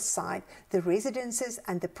social side, the residences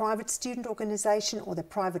and the private student organization or the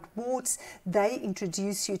private wards, they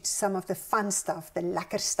introduce you to some of the fun stuff, the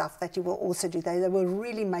lekker stuff that you will also do. They will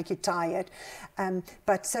really make you tired.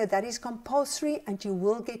 But so that is compulsory, and you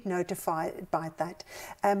will get notified by that.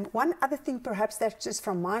 One other thing perhaps that's just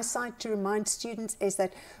from my side to remind students is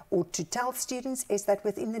that, or to tell students, is that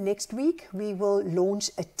within the next week we will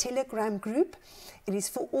launch a Telegram group. It is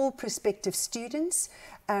for all prospective students.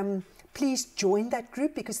 please join that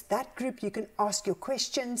group, because that group you can ask your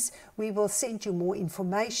questions. We will send you more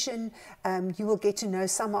information. You will get to know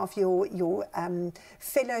some of your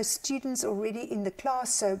fellow students already in the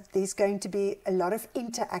class, so there's going to be a lot of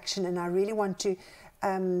interaction, and I really want to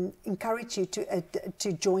encourage you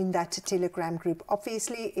to join that Telegram group.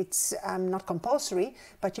 Obviously, it's not compulsory,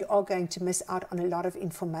 but you are going to miss out on a lot of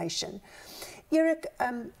information. Eric,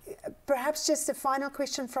 perhaps just a final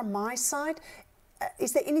question from my side.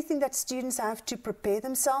 Is there anything that students have to prepare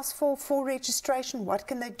themselves for registration? What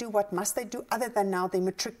can they do? What must they do other than now the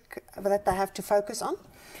matric that they have to focus on?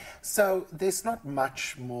 So there's not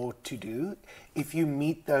much more to do. If you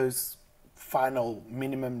meet those final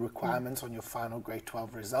minimum requirements on your final grade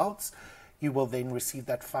 12 results, you will then receive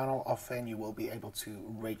that final offer and you will be able to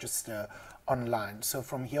register online. So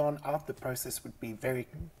from here on out, the process would be very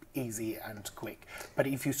easy and quick. But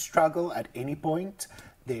if you struggle at any point,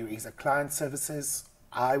 there is a client services.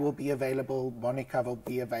 I will be available, Monica will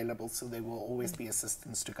be available, so there will always be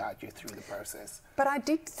assistance to guide you through the process. But I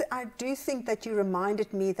do think that you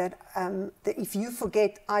reminded me that, that if you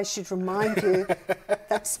forget, I should remind you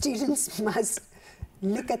that students must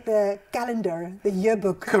look at the calendar, the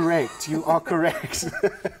yearbook. Correct, you are correct.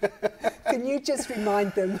 Can you just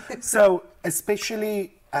remind them? So,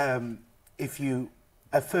 especially if you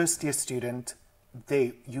a first-year student,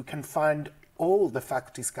 you can find all the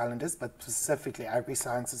faculty's calendars, but specifically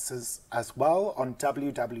AgriSciences as well, on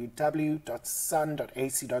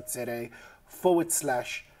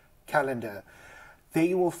www.sun.ac.za/calendar. There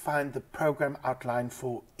you will find the program outline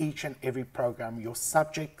for each and every program, your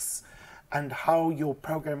subjects, and how your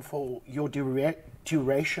program for your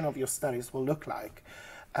duration of your studies will look like.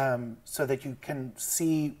 So that you can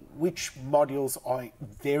see which modules are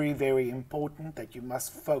very, very important that you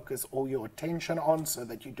must focus all your attention on, so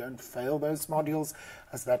that you don't fail those modules,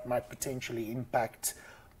 as that might potentially impact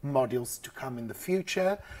modules to come in the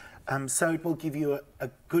future. So it will give you a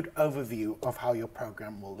good overview of how your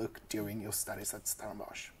program will look during your studies at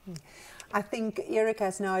Stellenbosch. I think Eric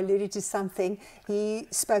has now alluded to something. He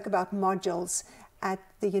spoke about modules. At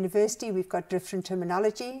the university, we've got different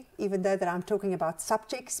terminology, even though that I'm talking about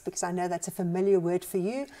subjects, because I know that's a familiar word for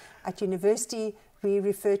you. At university, we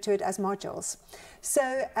refer to it as modules.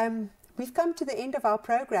 So we've come to the end of our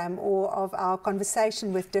program, or of our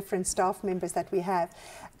conversation with different staff members that we have.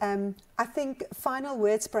 I think final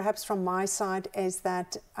words perhaps from my side is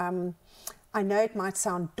that I know it might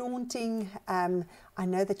sound daunting. I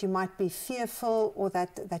know that you might be fearful, or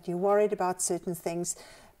that you're worried about certain things.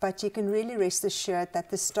 But you can really rest assured that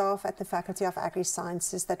the staff at the Faculty of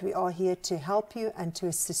AgriSciences, that we are here to help you and to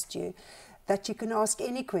assist you, that you can ask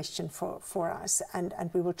any question for us, and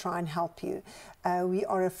we will try and help you. We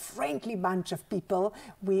are a friendly bunch of people.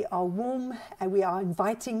 We are warm and we are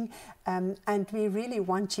inviting, and we really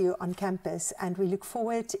want you on campus, and we look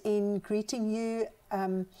forward in greeting you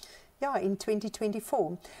in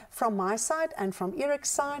 2024. From my side and from Eric's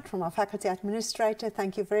side, from our faculty administrator,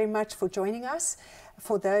 thank you very much for joining us.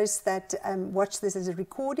 For those that watch this as a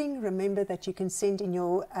recording, remember that you can send in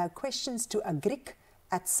your questions to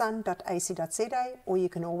agric@sun.ac.za, or you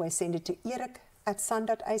can always send it to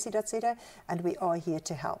eric@sun.ac.za, and we are here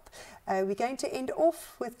to help. We're going to end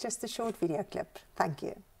off with just a short video clip. Thank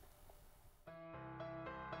you.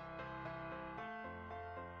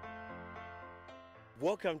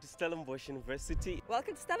 Welcome to Stellenbosch University.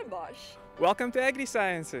 Welcome to Stellenbosch. Welcome to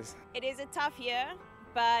AgriSciences. It is a tough year,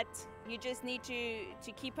 but you just need to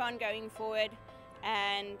keep on going forward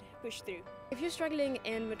and push through. If you're struggling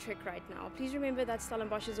in matric right now, please remember that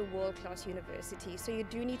Stellenbosch is a world-class university, so you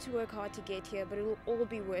do need to work hard to get here, but it will all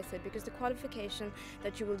be worth it, because the qualification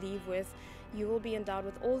that you will leave with, you will be endowed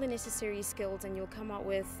with all the necessary skills, and you'll come out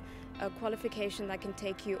with a qualification that can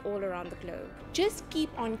take you all around the globe. Just keep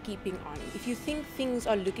on keeping on. If you think things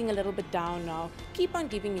are looking a little bit down now, keep on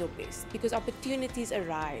giving your best, because opportunities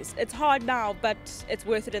arise. It's hard now, but it's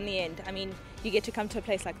worth it in the end. I mean, you get to come to a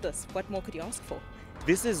place like this. What more could you ask for?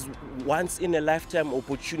 This is once in a lifetime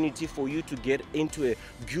opportunity for you to get into a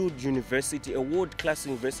good university, a world-class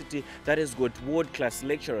university that has got world-class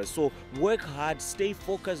lecturers. So work hard, stay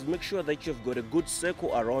focused, make sure that you've got a good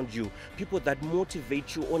circle around you, people that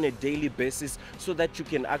motivate you on a daily basis, so that you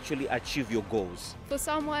can actually achieve your goals. For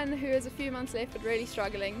someone who is a few months left but really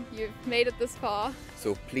struggling, you've made it this far.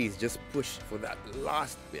 So please just push for that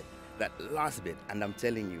last bit, and I'm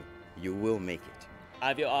telling you, you will make it.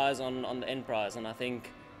 Have your eyes on the end prize, and I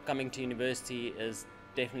think coming to university is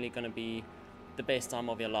definitely going to be the best time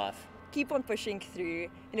of your life. Keep on pushing through.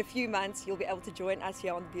 In a few months, you'll be able to join us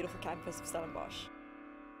here on the beautiful campus of Stellenbosch.